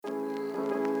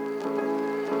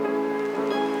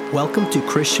Welcome to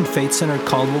Christian Faith Center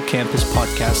Caldwell Campus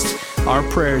Podcast. Our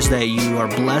prayer is that you are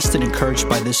blessed and encouraged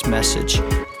by this message.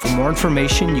 For more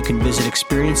information, you can visit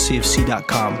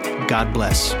experiencecfc.com. God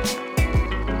bless.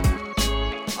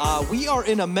 We are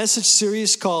in a message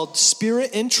series called Spirit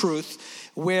and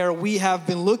Truth, where we have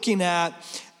been looking at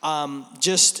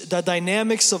just the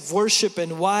dynamics of worship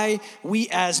and why we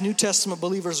as New Testament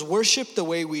believers worship the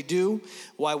way we do,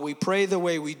 why we pray the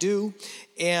way we do,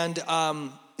 and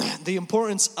the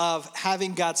importance of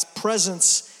having God's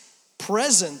presence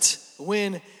present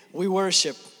when we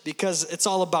worship, because it's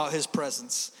all about His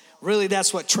presence. Really,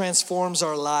 that's what transforms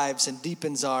our lives and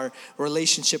deepens our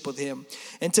relationship with Him.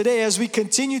 And today, as we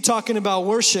continue talking about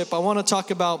worship, I want to talk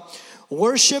about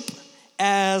worship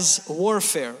as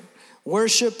warfare.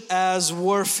 Worship as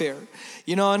warfare.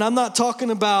 You know, and I'm not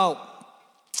talking about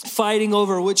fighting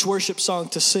over which worship song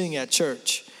to sing at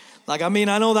church. I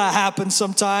know that happens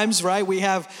sometimes, right? We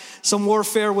have some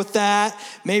warfare with that.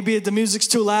 Maybe the music's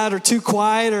too loud or too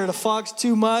quiet or the fog's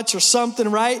too much or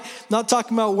something, right? Not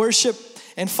talking about worship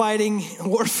and fighting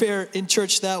warfare in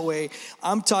church that way.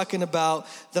 I'm talking about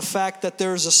the fact that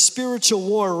there's a spiritual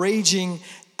war raging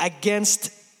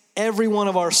against every one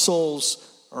of our souls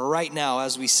right now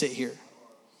as we sit here.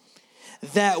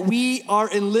 That we are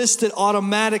enlisted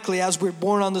automatically as we're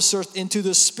born on this earth into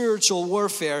the spiritual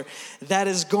warfare that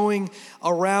is going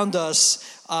around us,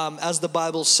 as the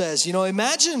Bible says. You know,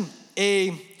 imagine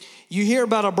you hear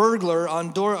about a burglar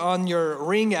on your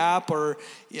Ring app or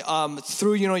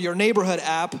through your neighborhood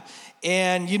app,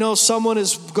 and someone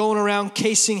is going around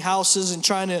casing houses and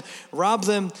trying to rob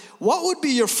them. What would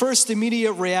be your first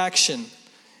immediate reaction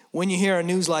when you hear a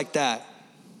news like that?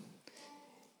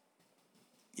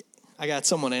 I got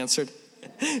someone answered.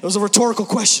 It was a rhetorical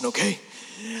question, okay?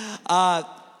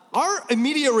 Our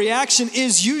immediate reaction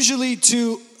is usually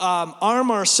to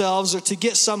arm ourselves or to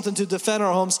get something to defend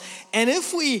our homes. And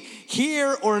if we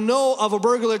hear or know of a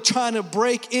burglar trying to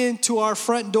break into our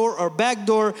front door or back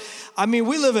door, we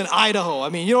live in Idaho.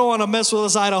 You don't want to mess with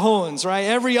us Idahoans, right?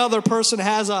 Every other person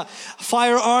has a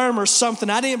firearm or something.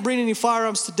 I didn't bring any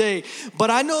firearms today. But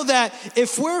I know that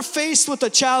if we're faced with the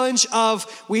challenge of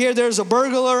we hear there's a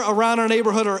burglar around our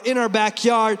neighborhood or in our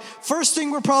backyard, first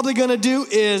thing we're probably going to do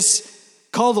is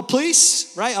call the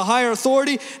police, right? A higher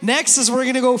authority. Next is we're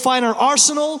going to go find our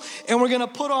arsenal and we're going to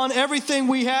put on everything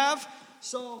we have.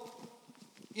 So,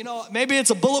 maybe it's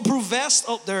a bulletproof vest.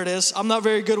 Oh, there it is. I'm not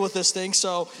very good with this thing.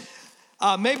 So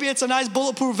maybe it's a nice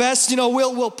bulletproof vest.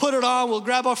 We'll put it on. We'll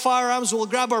grab our firearms. We'll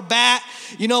grab our bat.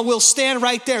 We'll stand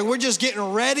right there. We're just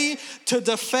getting ready to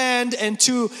defend and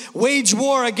to wage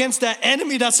war against that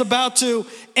enemy that's about to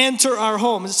enter our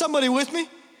home. Is somebody with me?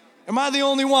 Am I the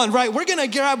only one? Right? We're gonna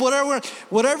grab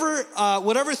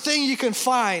whatever thing you can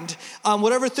find,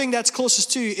 whatever thing that's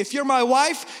closest to you. If you're my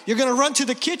wife, you're gonna run to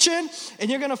the kitchen and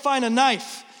you're gonna find a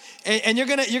knife, and you're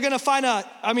gonna find a.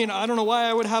 I don't know why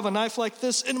I would have a knife like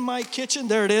this in my kitchen.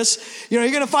 There it is.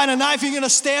 You're gonna find a knife. You're gonna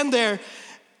stand there.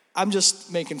 I'm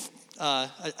just making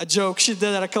a joke. She did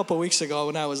that a couple weeks ago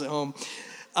when I was at home.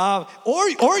 Or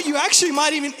you actually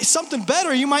might even, something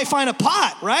better, you might find a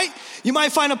pot, right? You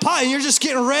might find a pot and you're just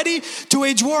getting ready to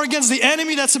wage war against the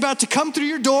enemy that's about to come through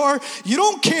your door. You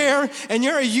don't care, and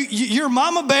you're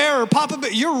mama bear or papa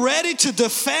bear. You're ready to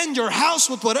defend your house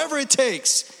with whatever it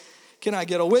takes. Can I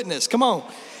get a witness? Come on.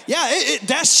 Yeah,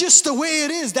 that's just the way it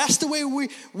is. That's the way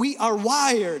we are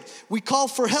wired. We call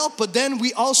for help, but then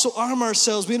we also arm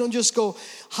ourselves. We don't just go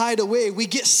hide away. We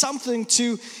get something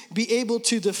to be able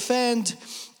to defend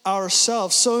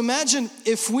ourselves. So imagine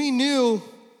if we knew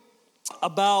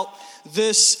about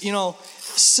this,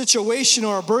 situation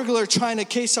or a burglar trying to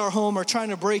case our home or trying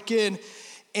to break in,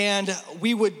 and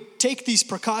we would take these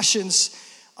precautions.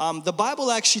 The Bible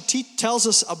actually tells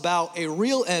us about a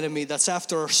real enemy that's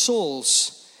after our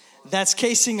souls, that's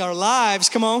casing our lives,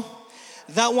 come on,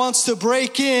 that wants to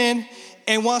break in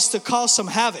and wants to cause some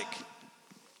havoc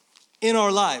in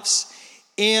our lives.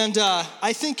 And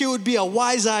I think it would be a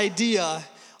wise idea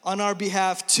on our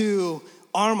behalf to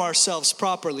arm ourselves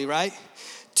properly, right?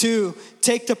 To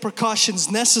take the precautions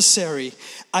necessary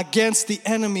against the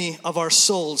enemy of our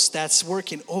souls that's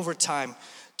working overtime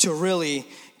to really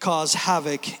cause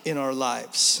havoc in our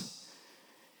lives.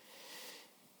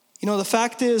 The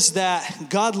fact is that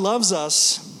God loves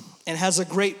us and has a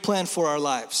great plan for our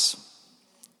lives.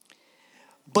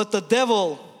 But the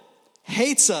devil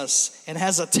hates us and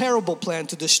has a terrible plan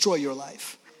to destroy your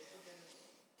life.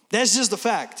 That's just the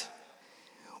fact.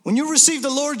 When you receive the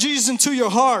Lord Jesus into your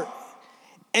heart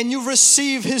and you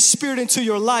receive His Spirit into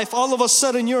your life, all of a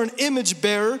sudden you're an image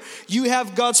bearer. You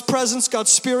have God's presence, God's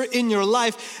Spirit in your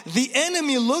life. The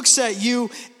enemy looks at you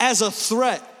as a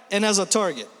threat and as a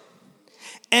target.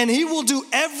 And he will do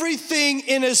everything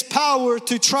in his power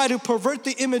to try to pervert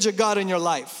the image of God in your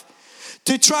life.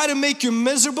 To try to make you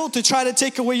miserable, to try to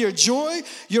take away your joy,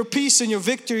 your peace, and your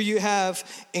victory you have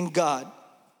in God.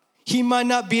 He might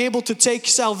not be able to take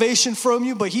salvation from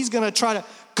you, but he's going to try to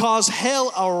cause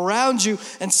hell around you.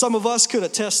 And some of us could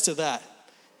attest to that.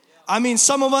 I mean,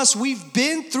 some of us, we've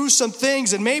been through some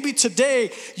things, and maybe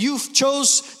today you've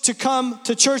chose to come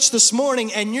to church this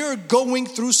morning and you're going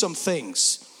through some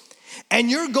things. And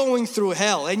you're going through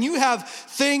hell, and you have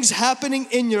things happening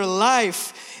in your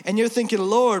life, and you're thinking,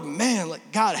 Lord, man,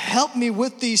 like, God, help me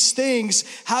with these things.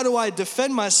 How do I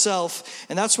defend myself?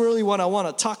 And that's really what I want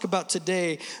to talk about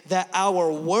today, that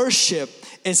our worship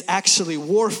is actually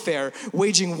warfare,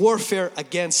 waging warfare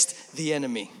against the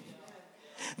enemy.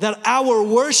 That our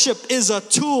worship is a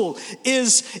tool,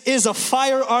 is a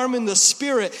firearm in the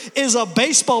spirit, is a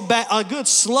baseball bat, a good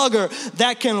slugger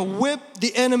that can whip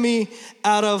the enemy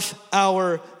out of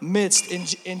our midst.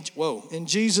 In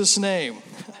Jesus' name.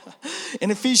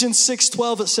 In Ephesians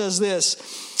 6:12 it says this,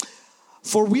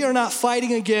 for we are not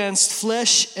fighting against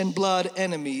flesh and blood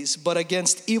enemies, but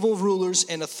against evil rulers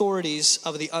and authorities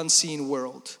of the unseen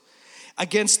world,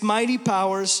 against mighty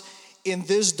powers in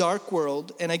this dark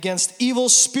world, and against evil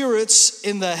spirits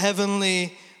in the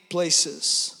heavenly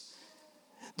places.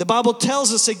 The Bible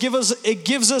tells us, it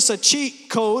gives us a cheat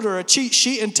code or a cheat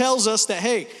sheet and tells us that,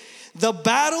 hey, the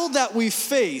battle that we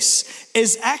face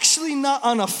is actually not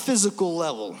on a physical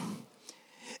level.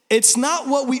 It's not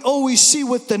what we always see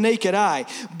with the naked eye,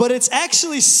 but it's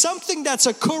actually something that's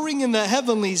occurring in the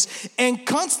heavenlies. And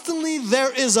constantly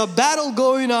there is a battle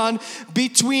going on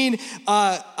between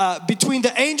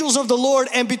the angels of the Lord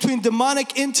and between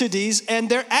demonic entities, and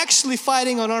they're actually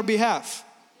fighting on our behalf.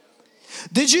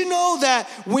 Did you know that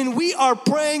when we are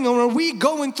praying or when we're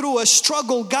going through a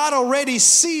struggle, God already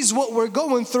sees what we're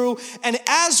going through, and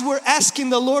as we're asking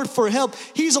the Lord for help,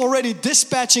 He's already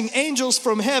dispatching angels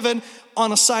from heaven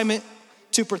on assignment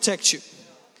to protect you.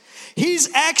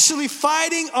 He's actually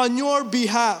fighting on your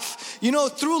behalf. You know,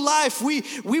 through life, we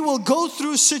will go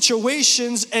through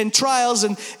situations and trials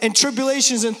and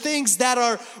tribulations and things that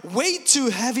are way too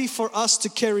heavy for us to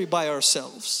carry by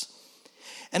ourselves.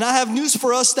 And I have news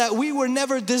for us that we were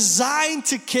never designed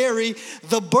to carry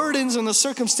the burdens and the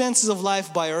circumstances of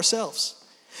life by ourselves.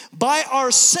 By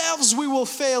ourselves, we will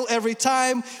fail every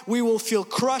time. We will feel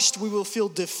crushed. We will feel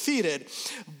defeated.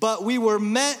 But we were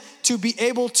meant to be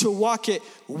able to walk it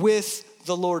with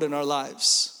the Lord in our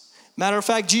lives. Matter of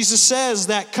fact, Jesus says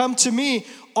that, come to me,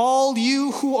 all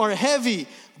you who are heavy,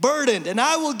 burdened, and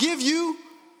I will give you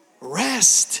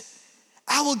rest.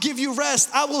 I will give you rest.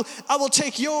 I will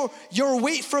take your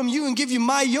weight from you and give you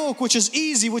my yoke, which is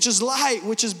easy, which is light,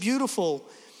 which is beautiful.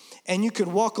 And you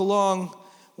can walk along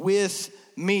with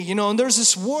me. You know, and there's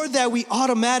this war that we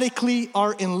automatically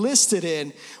are enlisted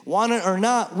in. Want it or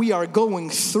not, we are going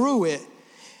through it.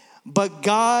 But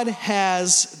God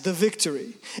has the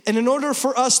victory. And in order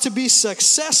for us to be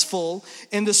successful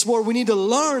in this war, we need to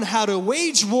learn how to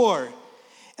wage war.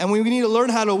 And we need to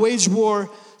learn how to wage war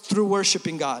through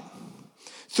worshiping God.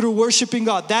 Through worshiping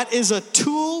God. That is a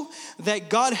tool that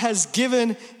God has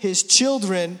given His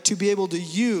children to be able to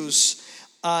use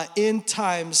in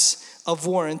times of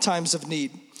war, in times of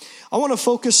need. I want to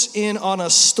focus in on a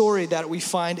story that we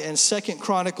find in 2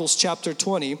 Chronicles chapter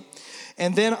 20.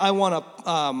 And then I want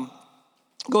to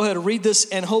go ahead and read this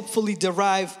and hopefully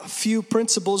derive a few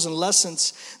principles and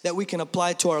lessons that we can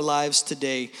apply to our lives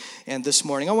today and this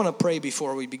morning. I want to pray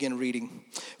before we begin reading.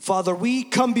 Father, we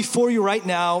come before you right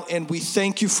now and we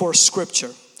thank you for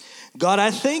Scripture. God,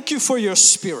 I thank you for your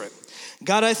Spirit.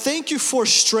 God, I thank you for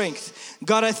strength.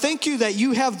 God, I thank you that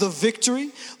you have the victory.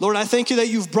 Lord, I thank you that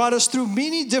you've brought us through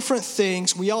many different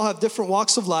things. We all have different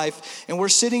walks of life, and we're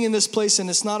sitting in this place, and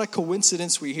it's not a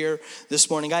coincidence we're here this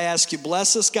morning. I ask you,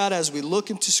 bless us, God, as we look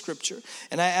into Scripture,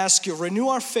 and I ask you, renew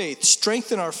our faith,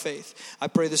 strengthen our faith. I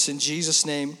pray this in Jesus'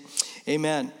 name,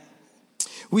 amen.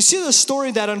 We see the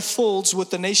story that unfolds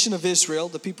with the nation of Israel,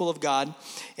 the people of God,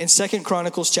 in 2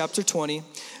 Chronicles chapter 20.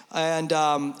 And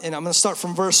I'm going to start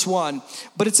from verse 1.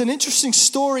 But it's an interesting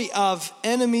story of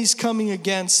enemies coming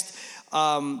against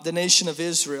the nation of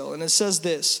Israel. And it says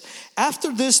this: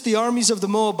 after this, the armies of the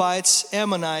Moabites,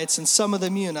 Ammonites, and some of the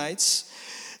Meunites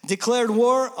declared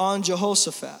war on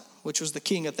Jehoshaphat, which was the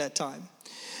king at that time.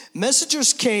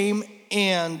 Messengers came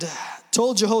and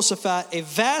told Jehoshaphat, a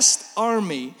vast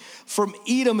army from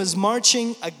Edom is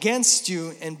marching against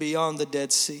you and beyond the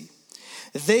Dead Sea.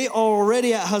 They are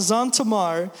already at Hazan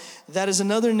Tamar, that is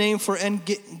another name for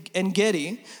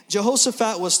En-Gedi.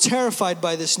 Jehoshaphat was terrified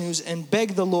by this news and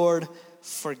begged the Lord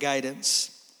for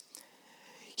guidance.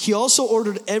 He also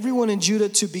ordered everyone in Judah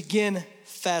to begin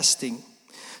fasting.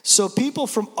 So people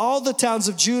from all the towns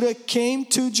of Judah came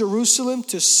to Jerusalem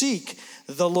to seek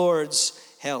the Lord's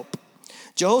help.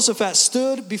 Jehoshaphat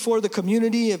stood before the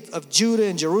community of Judah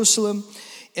and Jerusalem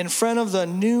in front of the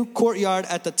new courtyard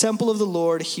at the temple of the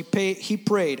Lord. He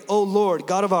prayed, "O Lord,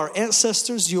 God of our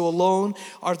ancestors, you alone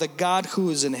are the God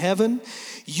who is in heaven.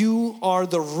 You are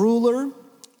the ruler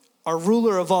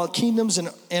of all kingdoms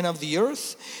and of the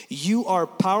earth. You are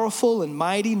powerful and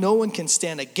mighty. No one can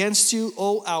stand against you.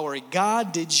 O our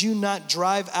God, did you not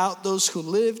drive out those who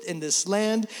lived in this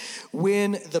land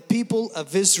when the people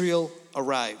of Israel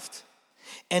arrived?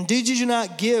 And did you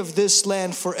not give this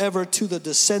land forever to the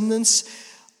descendants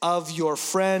of your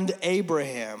friend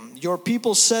Abraham? Your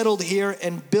people settled here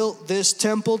and built this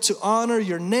temple to honor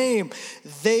your name.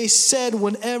 They said,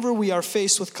 whenever we are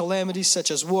faced with calamities such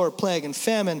as war, plague, and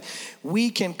famine, we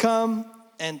can come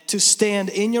and to stand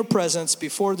in your presence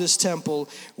before this temple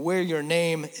where your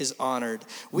name is honored.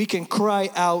 We can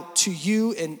cry out to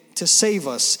you and to save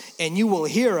us, and you will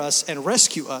hear us and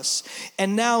rescue us.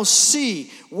 And now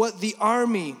see what the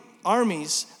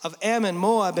armies of Ammon,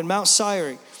 Moab, and Mount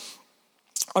Seir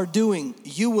are doing.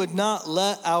 You would not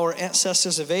let our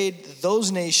ancestors evade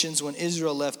those nations when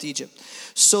Israel left Egypt.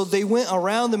 So they went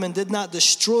around them and did not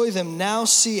destroy them. Now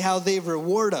see how they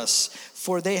reward us,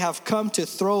 for they have come to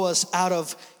throw us out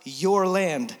of your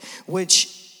land, which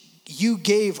you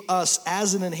gave us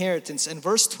as an inheritance." And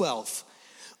verse 12,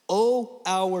 "O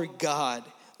our God,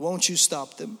 won't you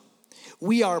stop them?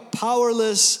 We are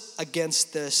powerless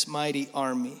against this mighty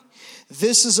army.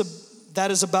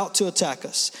 That is about to attack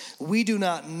us. We do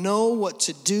not know what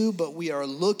to do, but we are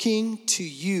looking to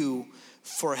you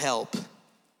for help.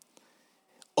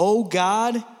 Oh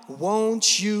God,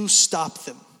 won't you stop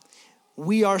them?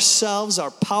 We ourselves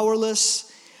are powerless.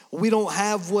 We don't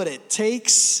have what it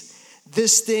takes.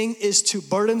 This thing is too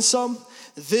burdensome.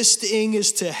 This thing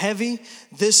is too heavy.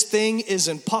 This thing is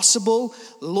impossible.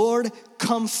 Lord,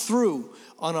 come through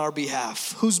on our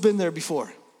behalf." Who's been there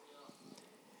before?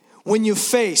 When you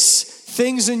face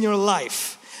things in your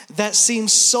life that seem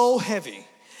so heavy,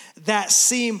 that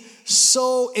seem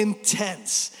so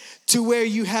intense, to where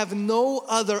you have no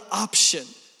other option,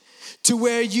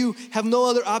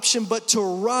 but to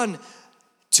run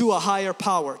to a higher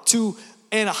power,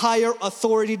 and a higher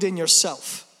authority than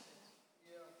yourself.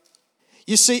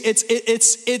 You see,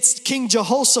 it's King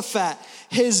Jehoshaphat.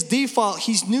 His default,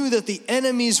 he knew that the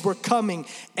enemies were coming,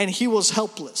 and he was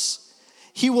helpless.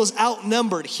 He was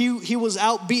outnumbered. He was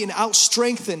outbeaten,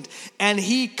 outstrengthened, and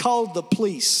he called the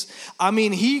police.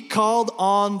 He called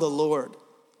on the Lord.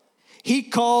 He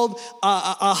called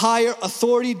a higher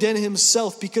authority than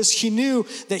himself, because he knew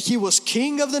that he was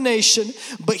king of the nation,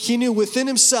 but he knew within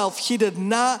himself he did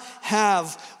not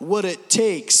have what it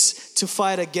takes to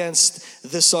fight against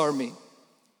this army.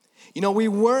 You know, we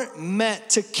weren't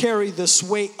meant to carry this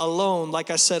weight alone, like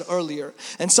I said earlier.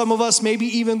 And some of us, maybe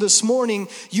even this morning,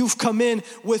 you've come in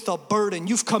with a burden.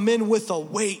 You've come in with a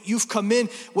weight. You've come in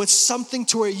with something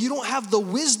to where you don't have the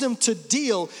wisdom to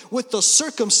deal with the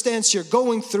circumstance you're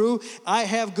going through. I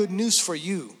have good news for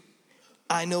you.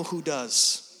 I know who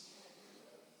does.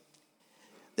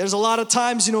 There's a lot of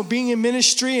times, being in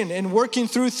ministry and working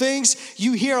through things,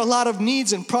 you hear a lot of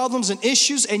needs and problems and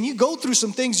issues, and you go through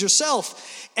some things yourself.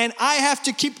 And I have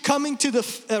to keep coming to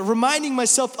reminding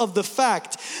myself of the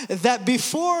fact that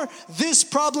before this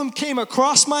problem came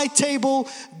across my table,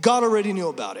 God already knew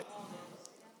about it.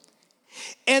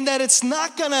 And that it's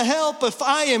not gonna help if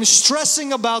I am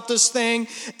stressing about this thing,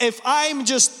 if I'm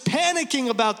just panicking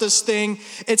about this thing,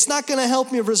 it's not gonna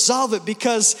help me resolve it,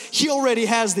 because He already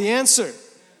has the answer.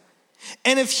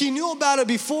 And if He knew about it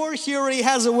before, He already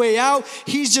has a way out.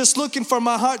 He's just looking for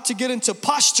my heart to get into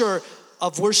posture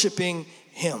of worshiping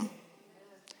Him,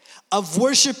 of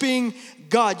worshiping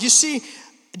God. You see,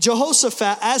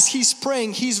 Jehoshaphat, as he's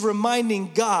praying, he's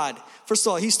reminding God. First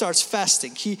of all, he starts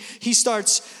fasting. He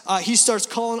starts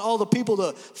calling all the people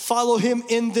to follow him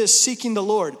in this seeking the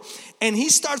Lord. And he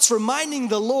starts reminding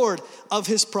the Lord of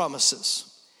His promises.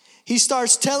 He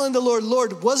starts telling the Lord,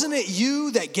 "Lord, wasn't it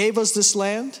you that gave us this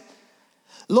land?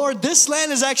 Lord, this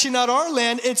land is actually not our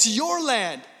land, it's your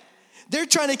land. They're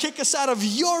trying to kick us out of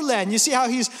your land." You see how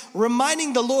he's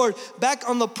reminding the Lord back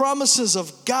on the promises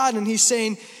of God, and he's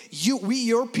saying,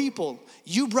 your people,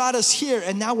 you brought us here,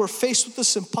 and now we're faced with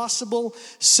this impossible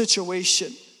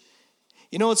situation.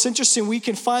 You know, it's interesting, we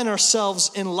can find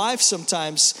ourselves in life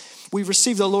sometimes. We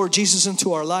receive the Lord Jesus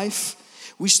into our life.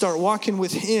 We start walking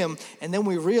with Him, and then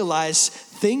we realize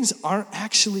things aren't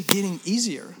actually getting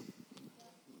easier.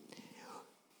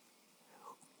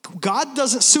 God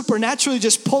doesn't supernaturally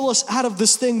just pull us out of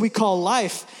this thing we call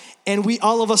life and we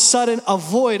all of a sudden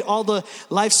avoid all the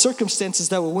life circumstances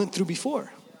that we went through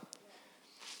before.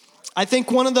 I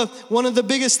think one of the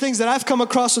biggest things that I've come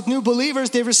across with new believers,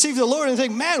 they've received the Lord and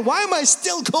think, man, why am I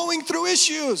still going through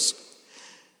issues?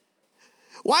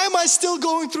 Why am I still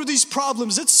going through these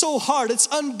problems? It's so hard, it's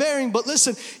unbearing. But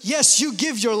listen, yes, you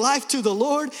give your life to the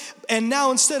Lord, and now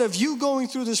instead of you going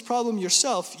through this problem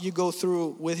yourself, you go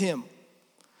through with Him.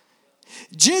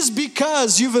 Just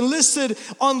because you've enlisted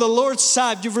on the Lord's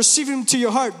side, you've received Him to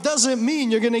your heart, doesn't mean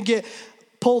you're going to get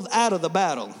pulled out of the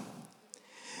battle.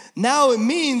 Now it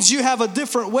means you have a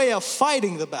different way of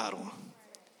fighting the battle.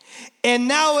 And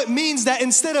now it means that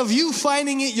instead of you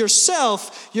fighting it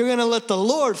yourself, you're going to let the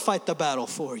Lord fight the battle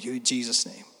for you in Jesus'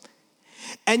 name.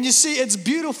 And you see, it's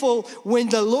beautiful when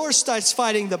the Lord starts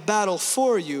fighting the battle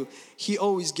for you, He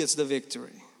always gets the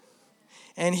victory.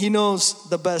 And He knows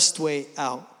the best way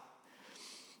out.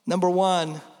 Number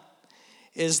one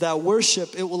is that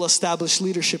worship, it will establish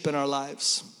leadership in our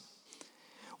lives.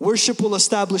 Worship will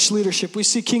establish leadership. We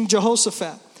see King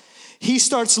Jehoshaphat. He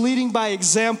starts leading by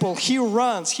example. He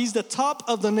runs. He's the top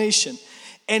of the nation.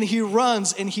 And he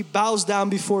runs and he bows down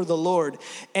before the Lord.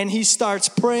 And he starts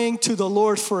praying to the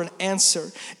Lord for an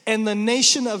answer. And the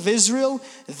nation of Israel,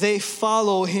 they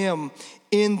follow him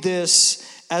in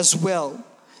this as well.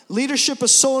 Leadership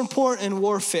is so important in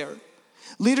warfare.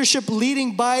 Leadership,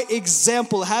 leading by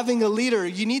example, having a leader.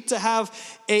 You need to have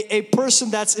a person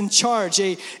that's in charge,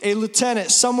 a lieutenant,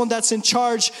 someone that's in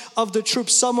charge of the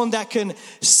troops, someone that can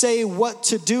say what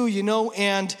to do,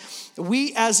 and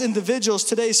we as individuals,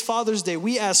 today's Father's Day,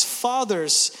 we as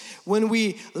fathers, when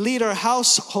we lead our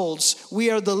households, we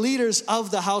are the leaders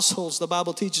of the households, the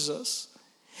Bible teaches us.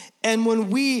 And when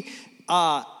we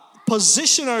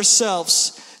position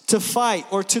ourselves to fight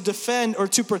or to defend or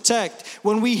to protect,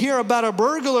 when we hear about a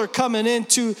burglar coming in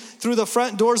through the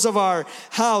front doors of our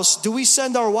house, do we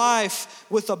send our wife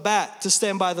with a bat to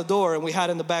stand by the door and we hide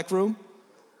in the back room?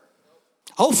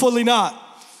 Hopefully not.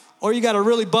 Or you got a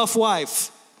really buff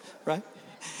wife, right?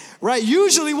 Right,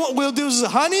 usually what we'll do is,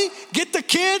 honey, get the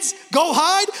kids, go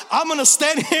hide. I'm going to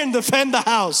stand here and defend the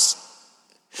house.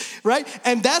 Right?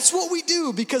 And that's what we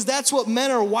do because that's what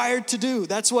men are wired to do.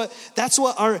 That's what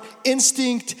our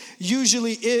instinct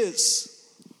usually is.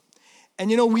 And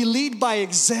we lead by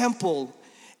example.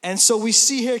 And so we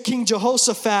see here King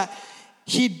Jehoshaphat,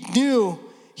 he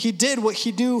did what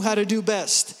he knew how to do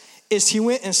best, is he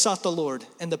went and sought the Lord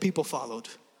and the people followed.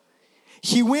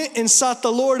 He went and sought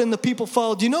the Lord and the people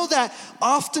followed. You know that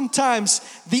oftentimes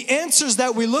the answers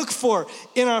that we look for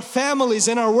in our families,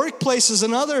 in our workplaces,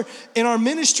 in our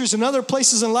ministries and other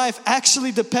places in life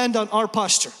actually depend on our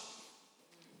posture.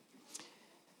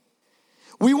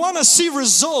 We want to see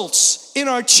results in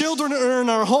our children or in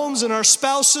our homes, in our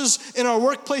spouses, in our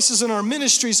workplaces, in our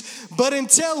ministries. But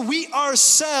until we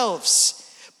ourselves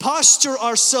posture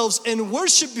ourselves and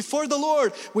worship before the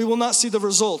Lord, we will not see the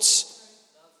results.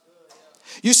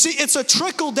 You see, it's a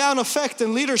trickle-down effect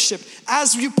in leadership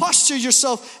as you posture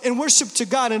yourself in worship to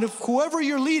God. And if whoever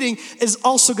you're leading is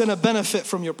also going to benefit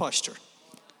from your posture.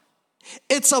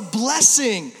 It's a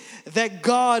blessing that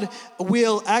God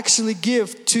will actually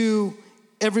give to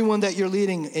everyone that you're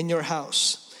leading in your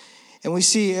house. And we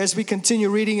see as we continue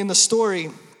reading in the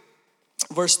story,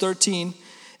 verse 13,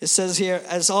 it says here,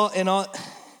 as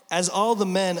all the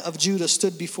men of Judah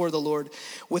stood before the Lord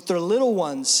with their little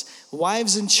ones,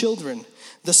 wives and children,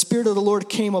 the Spirit of the Lord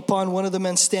came upon one of the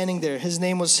men standing there. His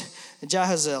name was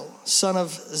Jahaziel, son of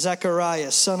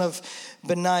Zechariah, son of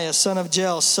Benaiah, son of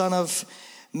Jael, son of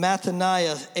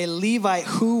Mattaniah, a Levite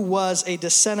who was a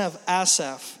descendant of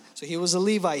Asaph. So he was a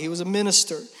Levite, he was a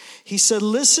minister. He said,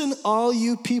 listen, all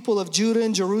you people of Judah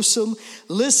and Jerusalem,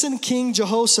 listen, King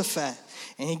Jehoshaphat.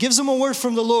 And he gives them a word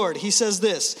from the Lord. He says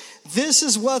this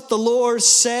is what the Lord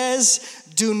says,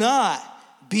 do not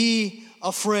be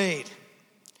afraid.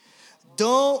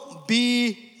 Don't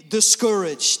be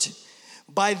discouraged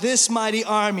by this mighty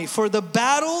army, for the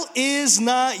battle is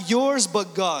not yours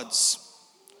but God's.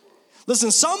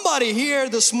 Listen, somebody here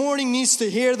this morning needs to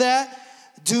hear that.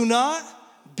 Do not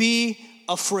be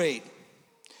afraid.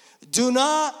 Do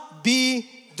not be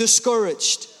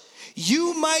discouraged.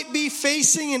 You might be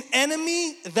facing an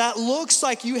enemy that looks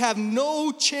like you have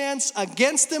no chance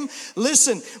against them.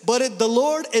 Listen, but the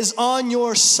Lord is on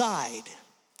your side.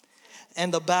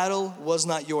 And the battle was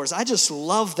not yours. I just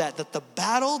love that the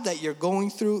battle that you're going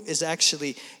through is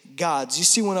actually God's. You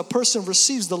see, when a person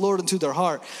receives the Lord into their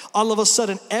heart, all of a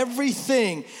sudden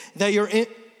everything that you're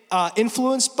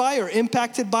influenced by or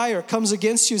impacted by or comes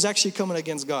against you is actually coming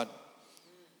against God.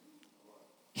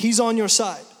 He's on your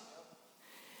side.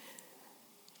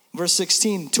 Verse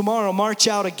 16, tomorrow march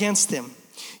out against him.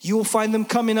 You will find them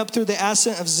coming up through the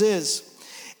ascent of Ziz,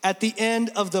 at the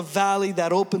end of the valley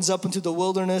that opens up into the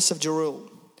wilderness of Jeruel.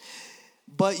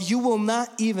 But you will not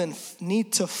even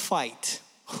need to fight.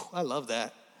 I love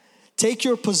that. Take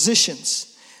your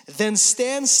positions, then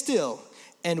stand still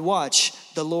and watch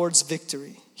the Lord's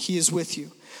victory. He is with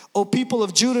you. O people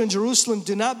of Judah and Jerusalem,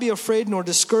 do not be afraid nor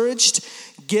discouraged.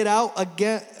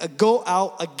 Go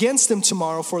out against them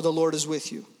tomorrow, for the Lord is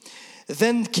with you.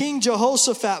 Then King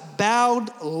Jehoshaphat bowed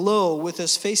low with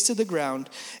his face to the ground,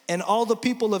 and all the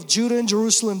people of Judah and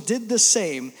Jerusalem did the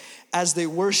same as they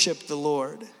worshiped the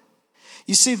Lord.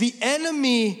 You see, the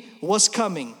enemy was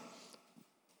coming,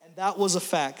 and that was a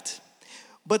fact.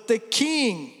 But the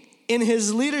king, in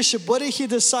his leadership, what did he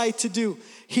decide to do?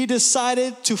 He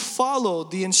decided to follow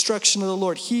the instruction of the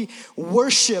Lord. He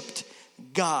worshiped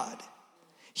God.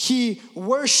 He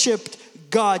worshiped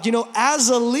God. You know, as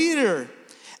a leader,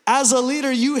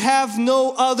 you have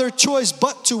no other choice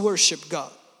but to worship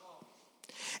God.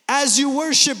 As you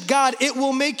worship God, it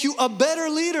will make you a better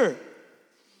leader.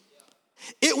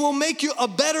 It will make you a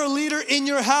better leader in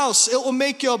your house. It will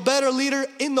make you a better leader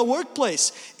in the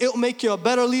workplace. It will make you a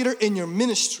better leader in your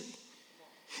ministry.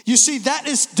 You see, that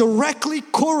is directly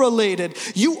correlated.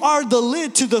 You are the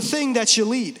lid to the thing that you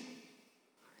lead.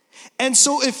 And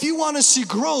so if you want to see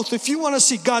growth, if you want to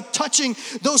see God touching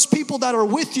those people that are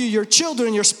with you, your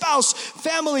children, your spouse,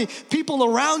 family, people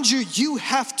around you, you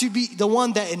have to be the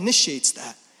one that initiates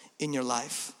that in your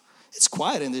life. It's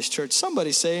quiet in this church.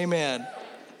 Somebody say amen.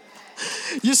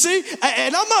 You see,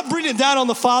 and I'm not bringing it down on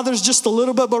the fathers just a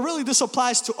little bit, but really this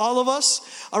applies to all of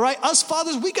us. All right, us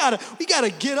fathers, we gotta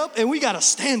get up and we gotta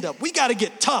stand up. We gotta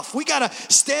get tough. We gotta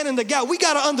stand in the gap. We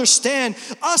gotta understand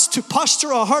us to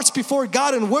posture our hearts before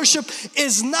God and worship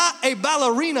is not a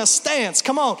ballerina stance.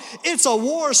 Come on, it's a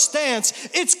war stance.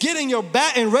 It's getting your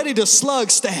bat and ready to slug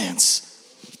stance.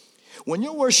 When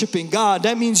you're worshiping God,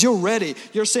 that means you're ready.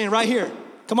 You're saying right here,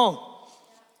 come on,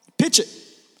 pitch it.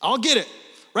 I'll get it.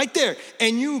 Right there.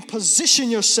 And you position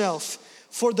yourself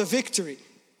for the victory.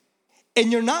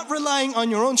 And you're not relying on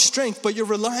your own strength, but you're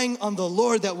relying on the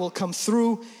Lord that will come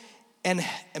through and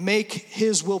make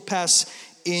His will pass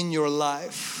in your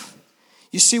life.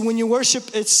 You see, when you worship,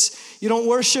 you don't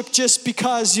worship just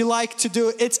because you like to do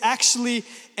it. It's actually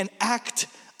an act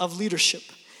of leadership.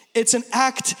 It's an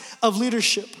act of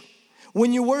leadership.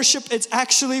 When you worship, it's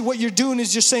actually what you're doing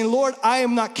is you're saying, Lord, I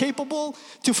am not capable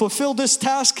to fulfill this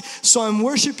task, so I'm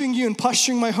worshiping you and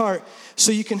posturing my heart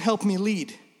so you can help me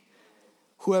lead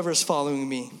whoever is following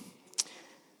me.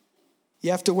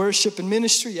 You have to worship in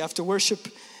ministry. You have to worship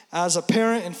as a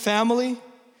parent and family,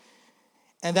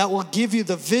 and that will give you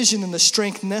the vision and the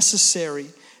strength necessary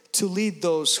to lead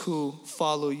those who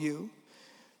follow you.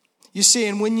 You see,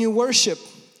 and when you worship,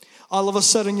 all of a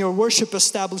sudden your worship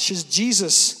establishes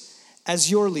Jesus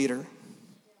as your leader.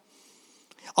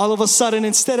 All of a sudden,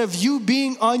 instead of you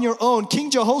being on your own, King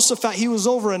Jehoshaphat, he was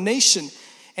over a nation,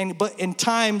 but in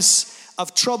times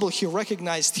of trouble, he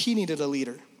recognized he needed a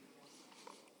leader.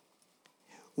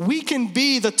 We can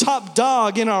be the top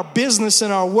dog in our business,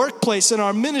 in our workplace, in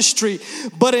our ministry,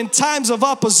 but in times of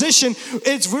opposition,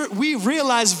 we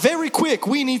realize very quick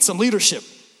we need some leadership.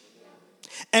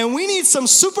 And we need some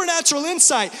supernatural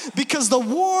insight because the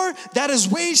war that is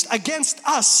waged against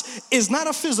us is not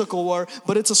a physical war,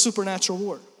 but it's a supernatural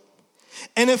war.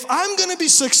 And if I'm going to be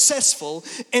successful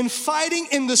in fighting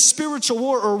in the spiritual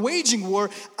war or waging war,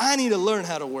 I need to learn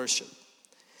how to worship.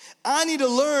 I need to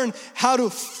learn how to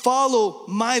follow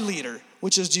my leader,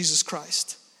 which is Jesus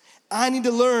Christ. I need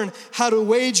to learn how to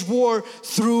wage war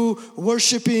through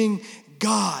worshiping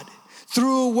God.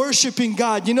 Through worshiping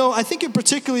God. You know, I think in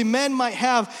particularly men might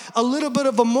have a little bit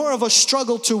of more of a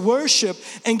struggle to worship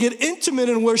and get intimate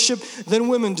in worship than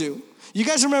women do. You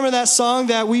guys remember that song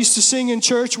that we used to sing in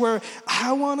church where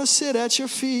I want to sit at your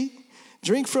feet,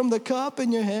 drink from the cup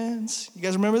in your hands. You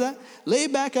guys remember that? Lay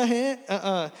back a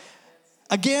hand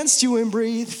against you and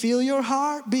breathe, feel your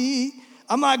heartbeat.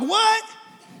 I'm like, what?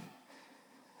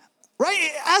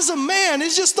 Right? As a man,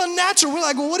 it's just unnatural. We're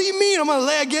like, well, what do you mean? I'm going to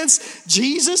lay against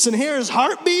Jesus and hear his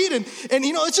heartbeat? And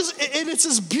you know, it's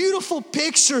this beautiful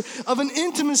picture of an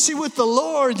intimacy with the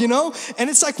Lord, you know? And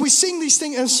it's like we sing these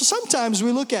things. And so sometimes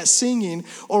we look at singing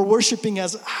or worshiping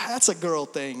as, that's a girl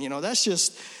thing, you know? That's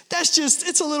just,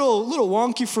 it's a little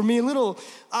wonky for me, a little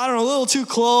too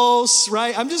close,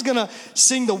 right? I'm just going to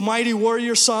sing the Mighty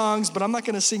Warrior songs, but I'm not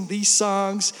going to sing these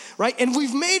songs, right? And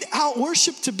we've made out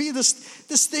worship to be this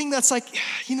thing that's like,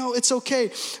 you know, it's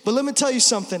okay. But let me tell you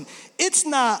something. It's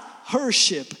not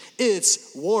hership,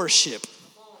 it's worship.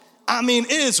 I mean,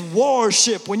 it's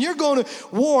worship. When you're going to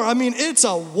war, I mean, it's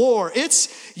a war.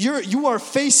 You are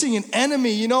facing an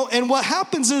enemy, you know. And what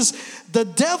happens is the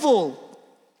devil,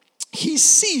 he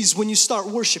sees when you start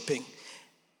worshiping.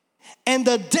 And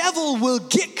the devil will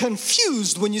get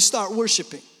confused when you start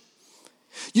worshiping.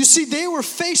 You see, they were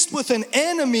faced with an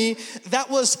enemy that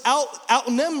was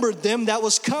outnumbered them, that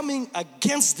was coming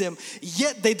against them.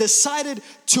 Yet they decided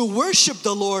to worship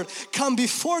the Lord, come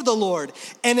before the Lord.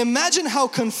 And imagine how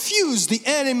confused the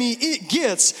enemy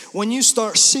gets when you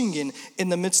start singing in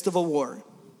the midst of a war.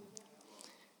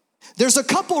 There's a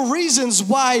couple reasons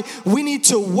why we need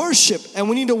to worship, and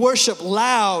we need to worship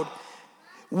loud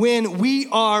when we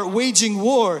are waging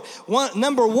war.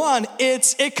 Number one,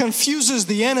 it confuses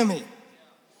the enemy.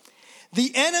 The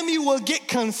enemy will get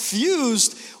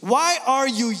confused. Why are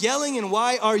you yelling and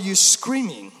why are you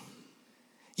screaming?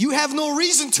 You have no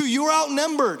reason to. You're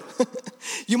outnumbered.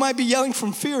 You might be yelling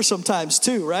from fear sometimes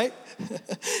too, right?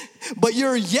 But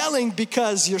you're yelling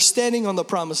because you're standing on the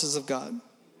promises of God.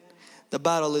 The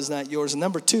battle is not yours. And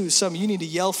number two, you need to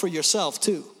yell for yourself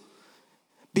too.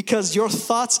 Because your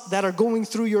thoughts that are going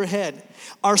through your head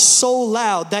are so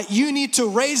loud that you need to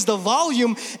raise the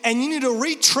volume and you need to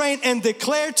retrain and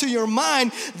declare to your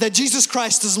mind that Jesus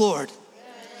Christ is Lord.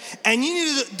 And you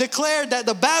need to declare that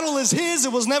the battle is His,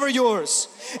 it was never yours.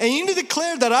 And you need to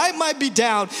declare that I might be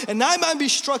down and I might be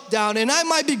struck down and I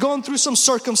might be going through some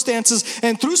circumstances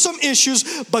and through some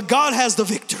issues, but God has the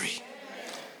victory.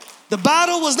 The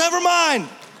battle was never mine.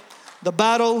 The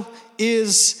battle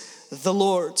is the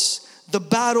Lord's. The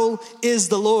battle is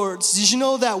the Lord's. Did you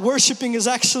know that worshiping is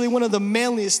actually one of the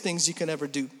manliest things you can ever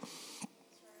do?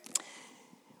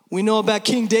 We know about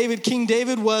King David. King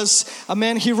David was a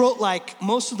man, he wrote like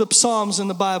most of the Psalms in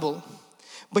the Bible.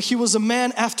 But he was a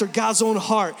man after God's own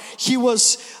heart. He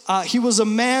was a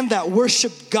man that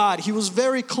worshiped God. He was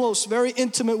very close, very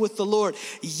intimate with the Lord.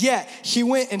 Yet, he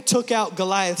went and took out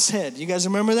Goliath's head. You guys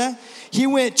remember that? He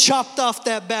went, chopped off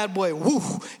that bad boy. Woo!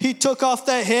 He took off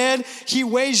that head. He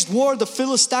waged war. The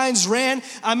Philistines ran.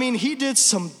 I mean, he did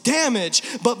some damage.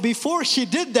 But before he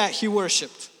did that, he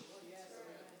worshiped.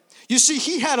 You see,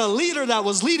 he had a leader that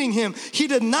was leading him. He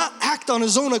did not act on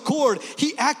his own accord.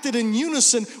 He acted in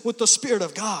unison with the Spirit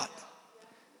of God.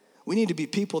 We need to be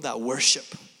people that worship.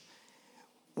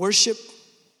 Worship,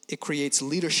 it creates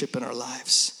leadership in our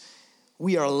lives.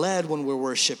 We are led when we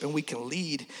worship, and we can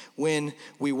lead when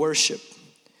we worship.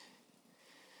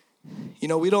 You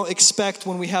know, we don't expect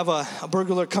when we have a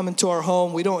burglar come into our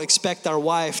home, we don't expect our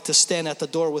wife to stand at the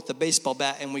door with the baseball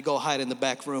bat and we go hide in the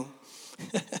back room.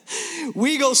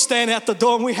 We go stand at the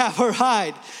door and we have her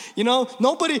hide. You know,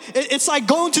 it's like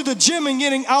going to the gym and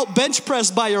getting out bench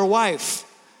pressed by your wife.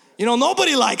 You know,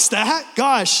 nobody likes that.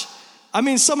 Gosh, I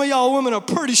mean, some of y'all women are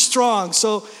pretty strong.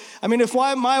 So, I mean, if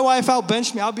my wife out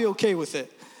benched me, I'll be okay with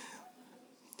it.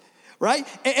 Right?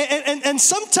 And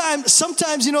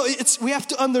sometimes, you know, we have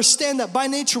to understand that by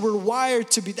nature we're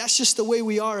wired to be, that's just the way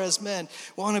we are as men.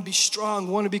 We want to be strong,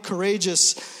 we want to be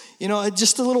courageous. You know,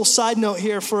 just a little side note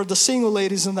here for the single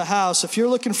ladies in the house. If you're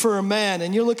looking for a man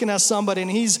and you're looking at somebody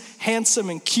and he's handsome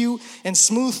and cute and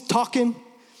smooth talking,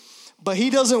 but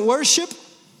he doesn't worship,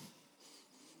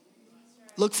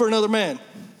 look for another man.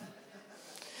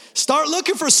 Start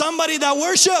looking for somebody that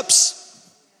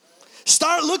worships.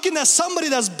 Start looking at somebody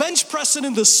that's bench pressing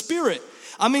in the Spirit.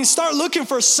 I mean, start looking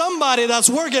for somebody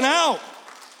that's working out.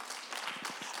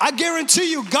 I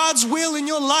guarantee you God's will in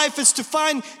your life is to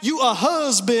find you a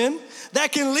husband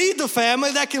that can lead the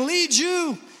family, that can lead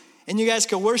you. And you guys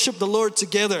can worship the Lord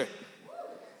together.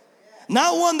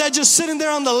 Not one that just sitting there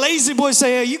on the lazy boy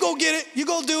saying, hey, you go get it, you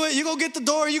go do it, you go get the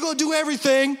door, you go do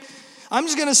everything. I'm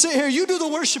just going to sit here, you do the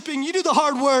worshiping, you do the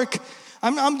hard work.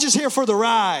 I'm just here for the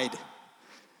ride.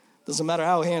 Doesn't matter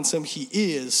how handsome he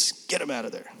is, get him out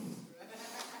of there.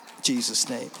 In Jesus'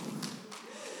 name.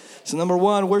 So number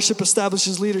one, worship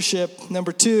establishes leadership.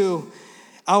 Number two,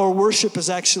 our worship is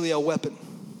actually a weapon.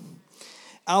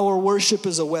 Our worship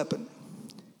is a weapon.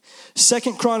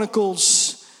 2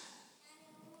 Chronicles,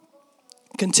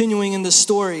 continuing in the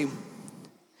story,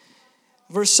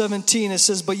 verse 17, it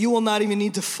says, but you will not even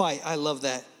need to fight. I love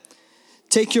that.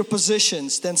 Take your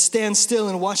positions, then stand still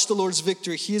and watch the Lord's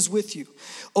victory. He is with you.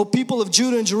 O people of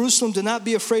Judah and Jerusalem, do not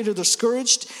be afraid or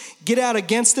discouraged. Get out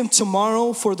against them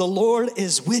tomorrow, for the Lord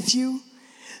is with you.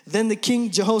 Then the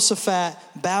king Jehoshaphat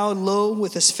bowed low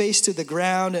with his face to the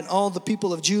ground, and all the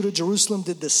people of Judah, Jerusalem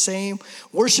did the same,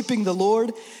 worshiping the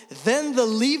Lord. Then the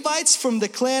Levites from the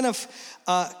clan of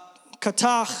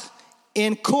Katach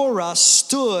and Korah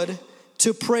stood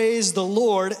to praise the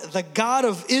Lord, the God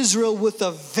of Israel, with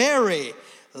a very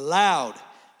loud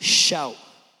shout.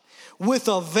 With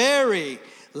a very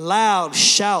loud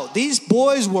shout. These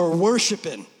boys were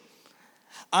worshiping.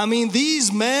 I mean,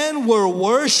 these men were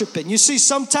worshiping. You see,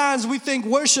 sometimes we think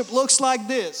worship looks like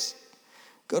this.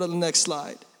 Go to the next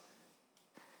slide.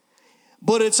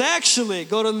 But it's actually,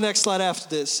 go to the next slide after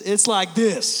this. It's like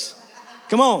this.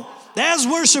 Come on. That's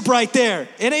worship right there.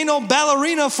 It ain't no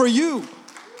ballerina for you.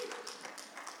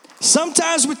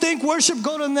 Sometimes we think worship,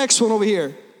 go to the next one over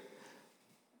here.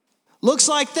 Looks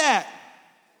like that.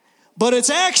 But it's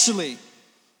actually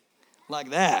like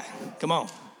that. Come on.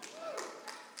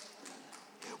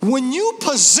 When you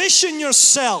position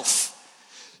yourself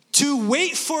to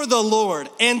wait for the Lord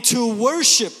and to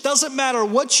worship, doesn't matter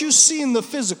what you see in the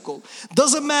physical,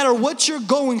 doesn't matter what you're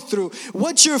going through,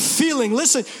 what you're feeling.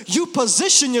 Listen, you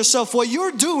position yourself. What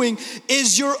you're doing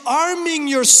is you're arming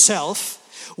yourself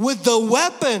with the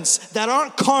weapons that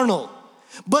aren't carnal,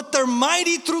 but they're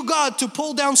mighty through God to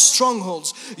pull down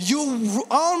strongholds. You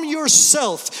arm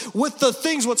yourself with the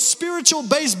things, with spiritual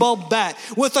baseball bat,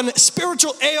 with a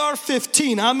spiritual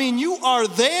AR-15. I mean, you are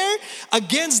there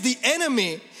against the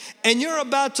enemy, and you're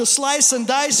about to slice and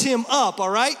dice him up, all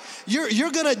right? You're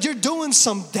doing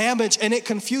some damage, and it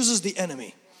confuses the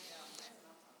enemy.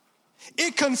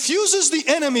 It confuses the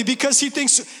enemy because he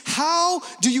thinks, how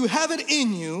do you have it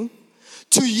in you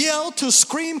to yell, to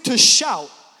scream, to shout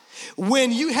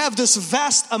when you have this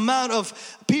vast amount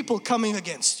of people coming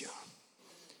against you?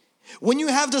 When you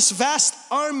have this vast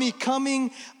army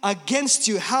coming against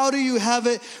you, how do you have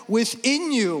it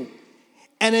within you?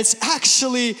 And it's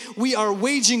actually, we are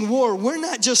waging war. We're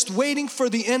not just waiting for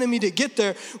the enemy to get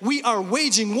there. We are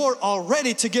waging war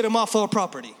already to get him off our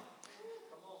property.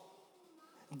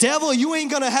 Devil, you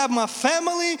ain't gonna have my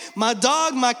family, my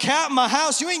dog, my cat, my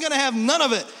house. You ain't gonna have none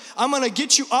of it. I'm gonna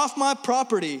get you off my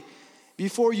property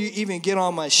before you even get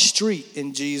on my street,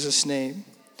 in Jesus' name.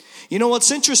 You know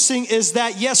what's interesting is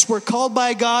that, yes, we're called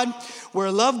by God. We're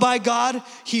loved by God.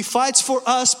 He fights for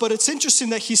us, but it's interesting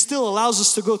that He still allows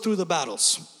us to go through the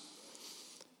battles.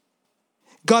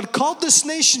 God called this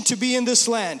nation to be in this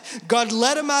land. God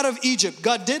led them out of Egypt.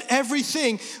 God did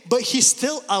everything, but He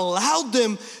still allowed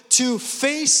them to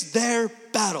face their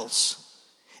battles.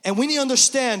 And we need to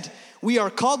understand, we are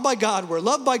called by God, we're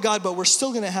loved by God, but we're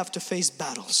still going to have to face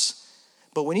battles.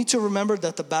 But we need to remember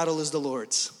that the battle is the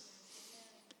Lord's.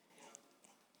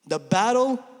 The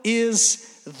battle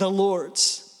is the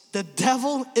Lord's. The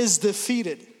devil is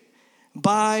defeated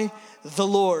by the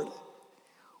Lord.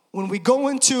 When we go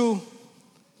into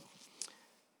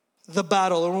the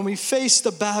battle, or when we face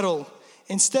the battle,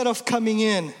 instead of coming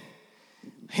in,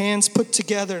 hands put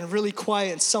together and really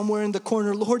quiet and somewhere in the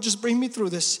corner, Lord, just bring me through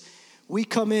this. We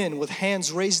come in with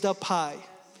hands raised up high,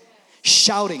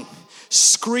 shouting,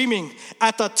 screaming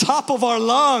at the top of our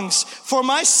lungs for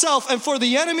myself and for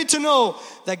the enemy to know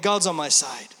that God's on my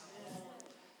side.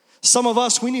 Some of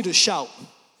us, we need to shout.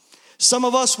 Some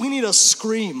of us, we need to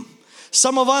scream.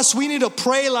 Some of us, we need to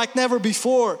pray like never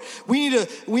before. We need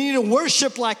to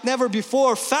worship like never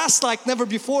before, fast like never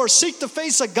before, seek the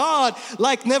face of God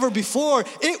like never before.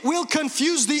 It will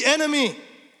confuse the enemy.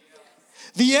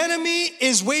 The enemy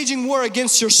is waging war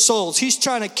against your souls. He's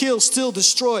trying to kill, steal,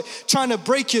 destroy, trying to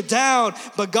break you down.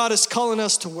 But God is calling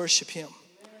us to worship Him.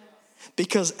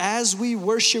 Because as we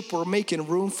worship, we're making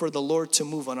room for the Lord to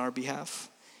move on our behalf.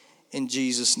 In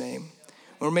Jesus' name.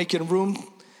 We're making room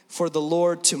for the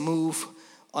Lord to move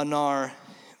on our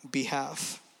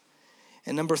behalf.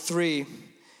 And number 3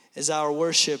 is our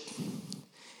worship.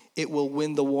 It will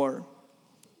win the war.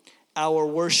 Our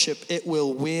worship, it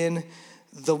will win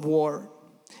the war.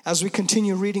 As we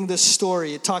continue reading this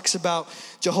story, it talks about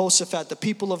Jehoshaphat, the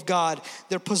people of God.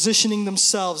 They're positioning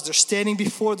themselves. They're standing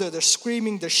before them. They're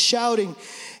screaming. They're shouting.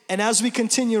 And as we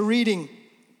continue reading,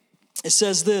 it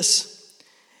says this.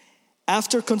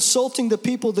 After consulting the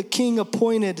people, the king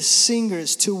appointed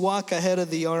singers to walk ahead of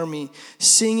the army,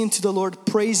 singing to the Lord,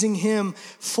 praising Him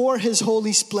for His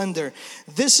holy splendor.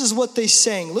 This is what they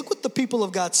sang. Look what the people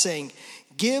of God sang.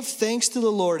 Give thanks to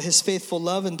the Lord. His faithful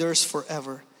love endures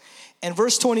forever. And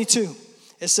verse 22,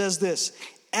 it says this.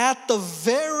 At the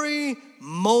very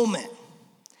moment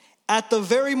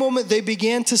they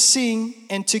began to sing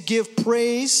and to give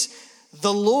praise,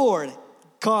 the Lord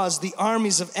caused the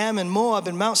armies of Ammon, Moab,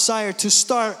 and Mount Seir to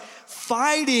start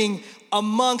fighting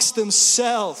amongst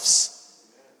themselves.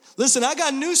 Listen, I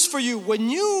got news for you.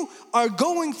 When you are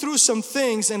going through some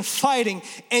things and fighting,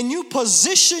 and you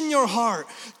position your heart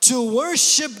to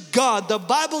worship God, the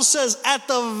Bible says at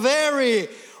the very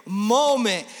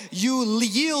moment you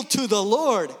yield to the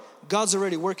Lord, God's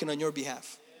already working on your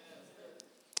behalf.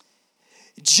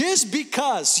 Just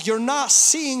because you're not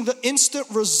seeing the instant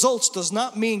results does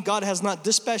not mean God has not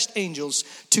dispatched angels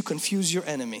to confuse your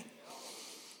enemy.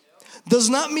 does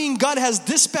not mean God has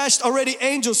dispatched already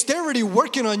angels. They're already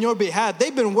working on your behalf.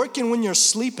 They've been working when you're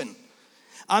sleeping.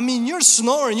 I mean, you're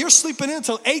snoring. You're sleeping in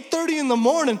until 8:30 in the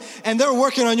morning, and they're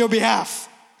working on your behalf.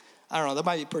 I don't know. That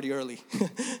might be pretty early.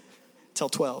 Till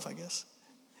 12, I guess.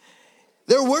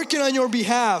 They're working on your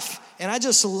behalf. And I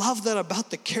just love that about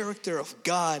the character of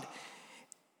God.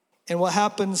 And what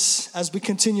happens as we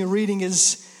continue reading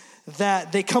is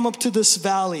that they come up to this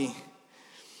valley.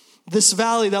 This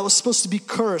valley that was supposed to be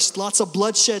cursed. Lots of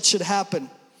bloodshed should happen.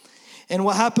 And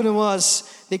what happened was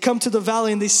they come to the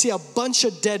valley and they see a bunch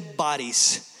of dead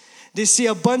bodies. They see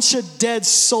a bunch of dead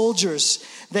soldiers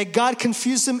that God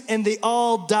confused them and they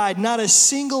all died. Not a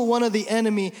single one of the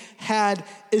enemy had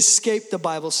escaped, the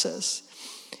Bible says.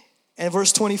 And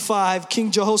verse 25, King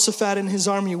Jehoshaphat and his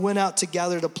army went out to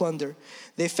gather the plunder.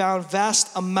 They found vast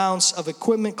amounts of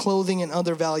equipment, clothing, and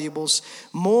other valuables,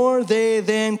 more they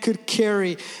than could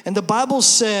carry. And the Bible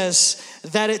says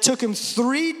that it took him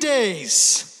 3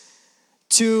 days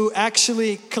to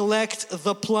actually collect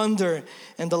the plunder.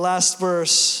 And the last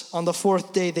verse, on the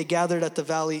 4th day, they gathered at the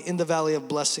valley, in the valley of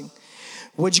blessing,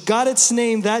 which got its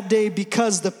name that day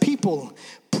because the people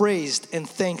praised and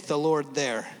thanked the Lord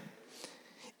there.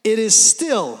 It is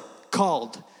still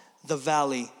called the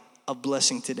valley of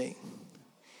blessing today.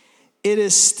 It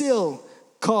is still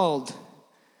called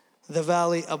the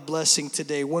valley of blessing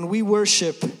today. When we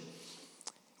worship,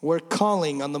 we're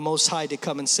calling on the Most High to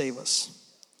come and save us.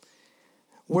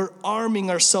 We're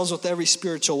arming ourselves with every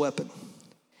spiritual weapon.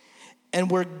 And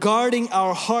we're guarding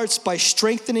our hearts by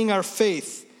strengthening our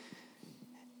faith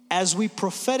as we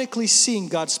prophetically sing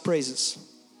God's praises.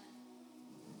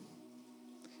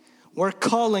 We're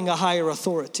calling a higher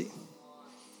authority.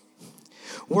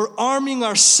 We're arming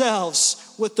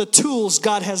ourselves with the tools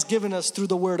God has given us through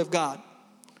the Word of God.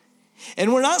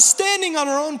 And we're not standing on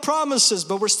our own promises,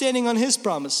 but we're standing on His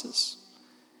promises.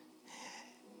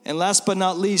 And last but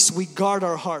not least, we guard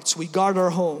our hearts, we guard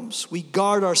our homes, we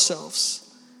guard ourselves,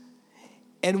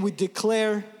 and we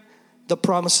declare the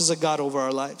promises of God over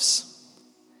our lives.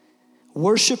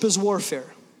 Worship is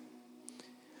warfare.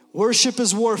 Worship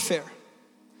is warfare.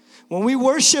 When we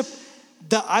worship,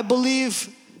 I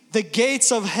believe the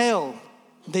gates of hell,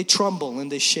 they tremble and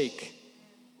they shake.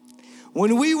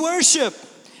 When we worship,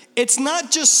 it's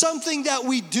not just something that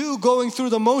we do going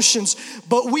through the motions,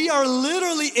 but we are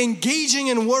literally engaging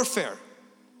in warfare.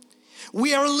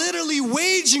 We are literally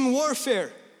waging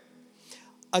warfare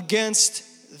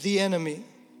against the enemy,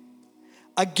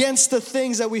 against the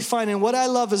things that we find. And what I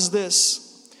love is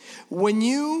this: when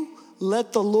you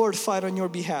let the Lord fight on your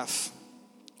behalf,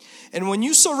 and when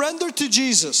you surrender to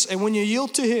Jesus and when you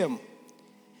yield to Him,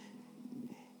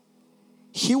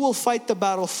 He will fight the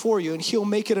battle for you, and He'll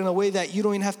make it in a way that you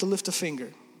don't even have to lift a finger.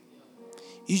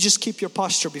 You just keep your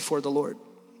posture before the Lord.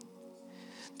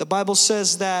 The Bible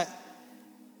says that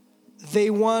they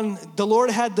won, the Lord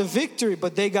had the victory,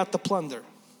 but they got the plunder.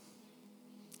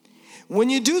 When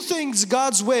you do things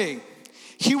God's way,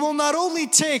 He will not only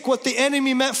take what the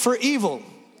enemy meant for evil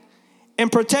and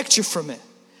protect you from it,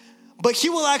 but He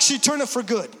will actually turn it for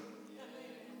good.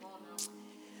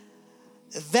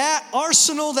 That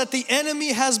arsenal that the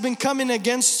enemy has been coming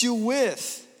against you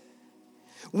with,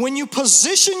 when you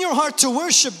position your heart to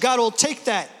worship, God will take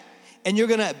that and you're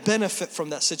going to benefit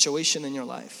from that situation in your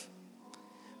life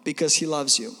because He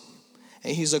loves you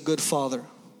and He's a good Father.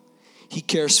 He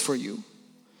cares for you.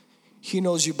 He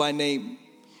knows you by name.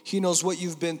 He knows what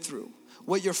you've been through,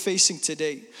 what you're facing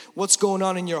today, what's going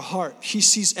on in your heart. He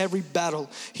sees every battle.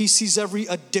 He sees every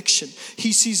addiction.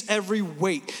 He sees every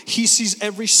weight. He sees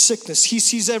every sickness. He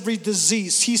sees every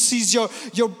disease. He sees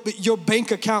your bank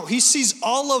account. He sees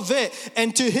all of it.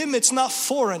 And to Him, it's not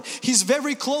foreign. He's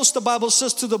very close, the Bible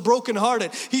says, to the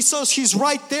brokenhearted. He says He's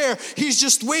right there. He's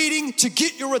just waiting to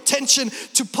get your attention,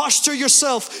 to posture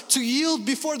yourself, to yield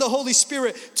before the Holy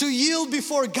Spirit, to yield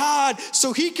before God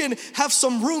so He can have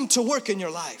some room to work in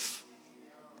your life.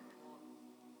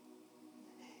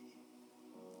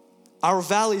 Our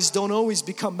valleys don't always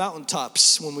become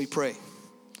mountaintops when we pray.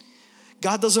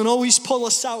 God doesn't always pull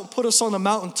us out and put us on a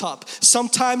mountaintop.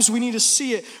 Sometimes we need to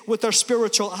see it with our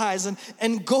spiritual eyes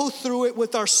and go through it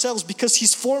with ourselves because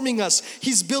He's forming us.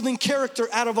 He's building character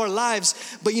out of our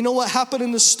lives. But you know what happened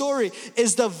in the story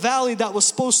is the valley that was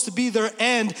supposed to be their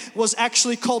end was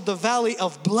actually called the valley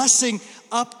of blessing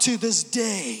up to this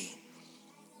day.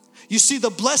 You see, the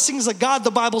blessings of God,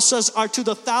 the Bible says, are to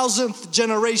the 1,000th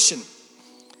generation.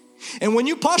 And when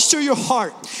you posture your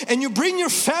heart and you bring your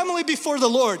family before the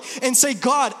Lord and say,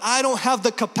 God, I don't have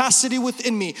the capacity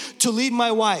within me to lead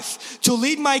my wife, to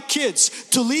lead my kids,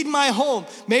 to lead my home.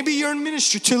 Maybe you're in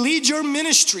ministry, to lead your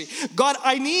ministry. God,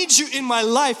 I need you in my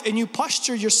life. And you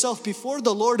posture yourself before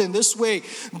the Lord in this way,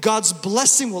 God's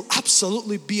blessing will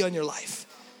absolutely be on your life.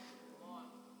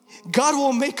 God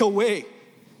will make a way.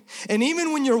 And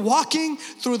even when you're walking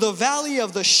through the valley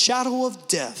of the shadow of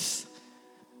death,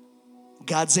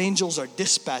 God's angels are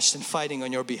dispatched and fighting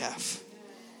on your behalf.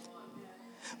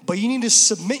 But you need to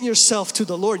submit yourself to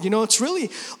the Lord. You know, it's really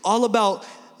all about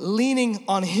leaning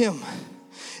on Him.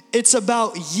 It's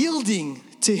about yielding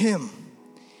to Him.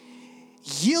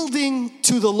 Yielding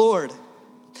to the Lord.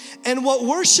 And what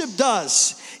worship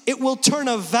does, it will turn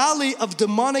a valley of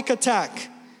demonic attack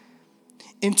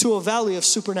into a valley of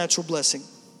supernatural blessing.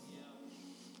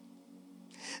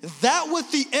 That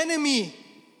what the enemy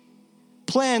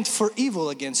planned for evil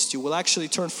against you will actually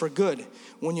turn for good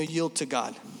when you yield to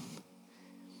God.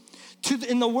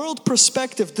 In the world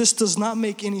perspective, this does not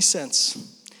make any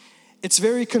sense. It's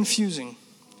very confusing.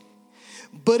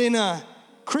 But in a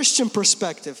Christian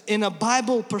perspective, in a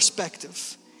Bible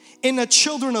perspective, in a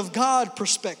children of God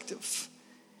perspective,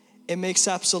 it makes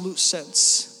absolute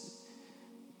sense.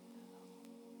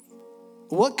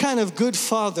 What kind of good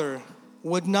father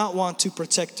would not want to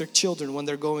protect their children when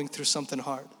they're going through something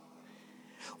hard?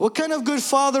 What kind of good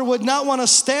father would not want to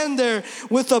stand there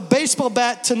with a baseball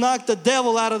bat to knock the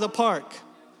devil out of the park?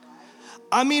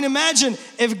 I mean, imagine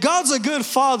if God's a good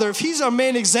father, if He's our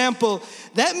main example,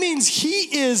 that means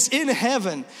He is in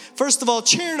heaven, first of all,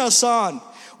 cheering us on,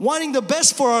 wanting the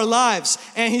best for our lives.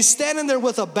 And He's standing there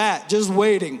with a bat, just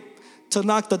waiting to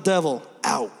knock the devil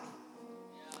out.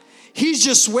 He's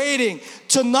just waiting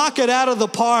to knock it out of the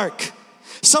park.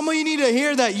 Some of you need to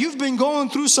hear that. You've been going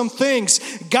through some things.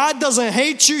 God doesn't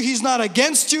hate you. He's not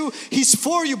against you. He's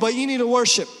for you, but you need to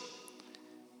worship.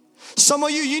 Some of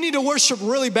you need to worship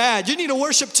really bad. You need to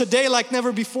worship today like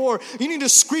never before. You need to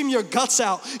scream your guts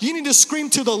out. You need to scream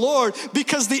to the Lord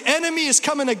because the enemy is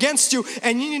coming against you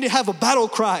and you need to have a battle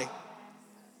cry.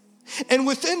 And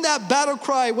within that battle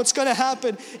cry, what's going to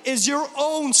happen is your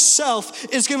own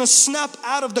self is going to snap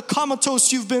out of the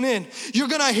comatose you've been in. You're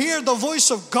going to hear the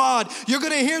voice of God. You're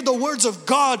going to hear the words of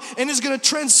God, and it's going to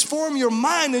transform your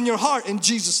mind and your heart in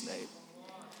Jesus' name.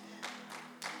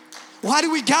 Why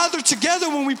do we gather together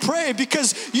when we pray?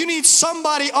 Because you need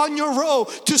somebody on your row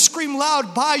to scream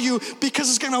loud by you because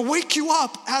it's going to wake you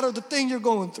up out of the thing you're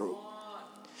going through.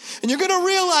 And you're going to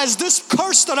realize this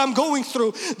curse that I'm going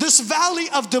through, this valley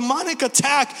of demonic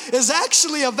attack is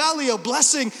actually a valley of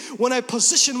blessing when I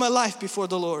position my life before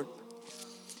the Lord.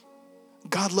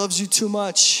 God loves you too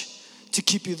much to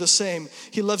keep you the same.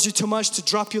 He loves you too much to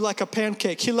drop you like a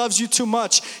pancake. He loves you too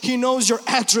much. He knows your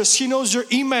address. He knows your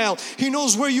email. He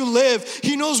knows where you live.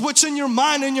 He knows what's in your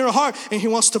mind and your heart. And He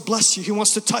wants to bless you. He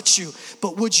wants to touch you.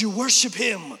 But would you worship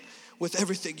Him with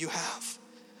everything you have?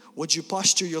 Would you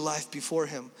posture your life before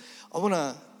Him? I want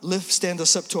to stand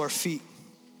us up to our feet.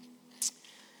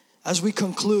 As we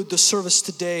conclude the service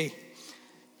today,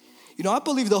 you know, I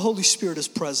believe the Holy Spirit is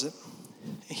present.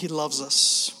 And He loves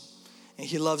us. And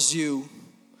He loves you.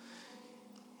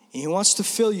 And He wants to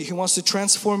fill you. He wants to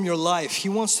transform your life. He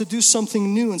wants to do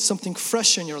something new and something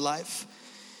fresh in your life.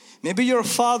 Maybe you're a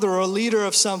father or a leader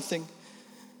of something,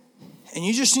 and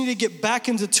you just need to get back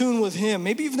into tune with Him.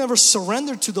 Maybe you've never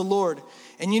surrendered to the Lord,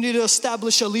 and you need to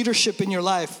establish a leadership in your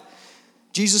life.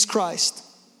 Jesus Christ.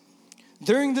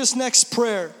 During this next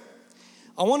prayer,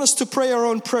 I want us to pray our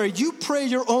own prayer. You pray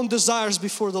your own desires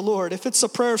before the Lord. If it's a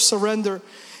prayer of surrender,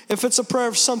 if it's a prayer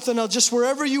of something else, just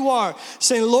wherever you are,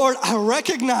 saying, Lord, I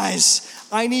recognize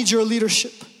I need your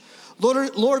leadership.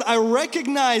 Lord, I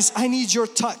recognize I need your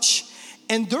touch.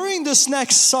 And during this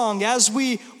next song, as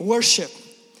we worship,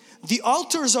 the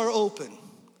altars are open.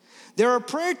 There are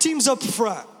prayer teams up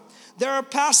front. There are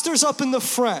pastors up in the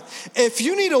front. If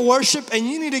you need to worship and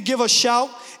you need to give a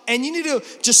shout and you need to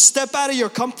just step out of your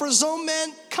comfort zone, man,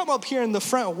 come up here in the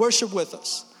front and worship with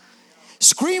us.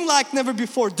 Scream like never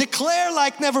before. Declare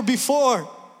like never before.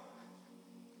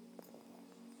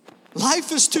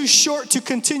 Life is too short to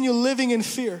continue living in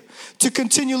fear, to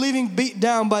continue living beat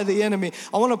down by the enemy.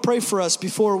 I want to pray for us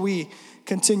before we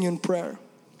continue in prayer.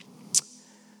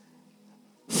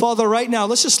 Father, right now,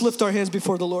 let's just lift our hands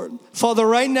before the Lord. Father,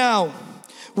 right now,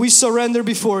 we surrender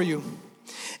before you.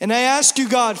 And I ask you,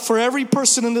 God, for every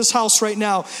person in this house right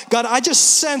now, God, I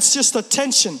just sense just a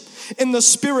tension in the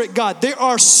spirit, God. There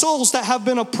are souls that have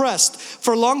been oppressed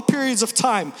for long periods of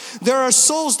time. There are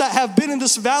souls that have been in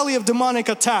this valley of demonic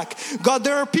attack. God,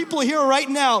 there are people here right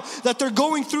now that they're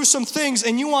going through some things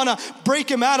and you want to break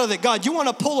them out of it. God, you want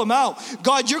to pull them out.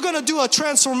 God, you're going to do a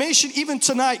transformation even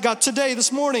tonight, God, today,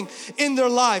 this morning in their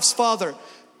lives, Father.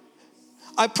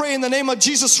 I pray in the name of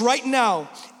Jesus right now,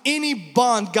 any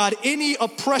bond, God, any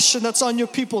oppression that's on your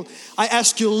people, I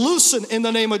ask you loosen in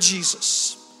the name of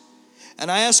Jesus. And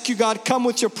I ask you, God, come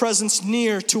with your presence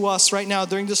near to us right now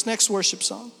during this next worship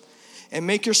song. And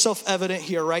make yourself evident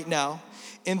here right now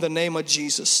in the name of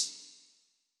Jesus.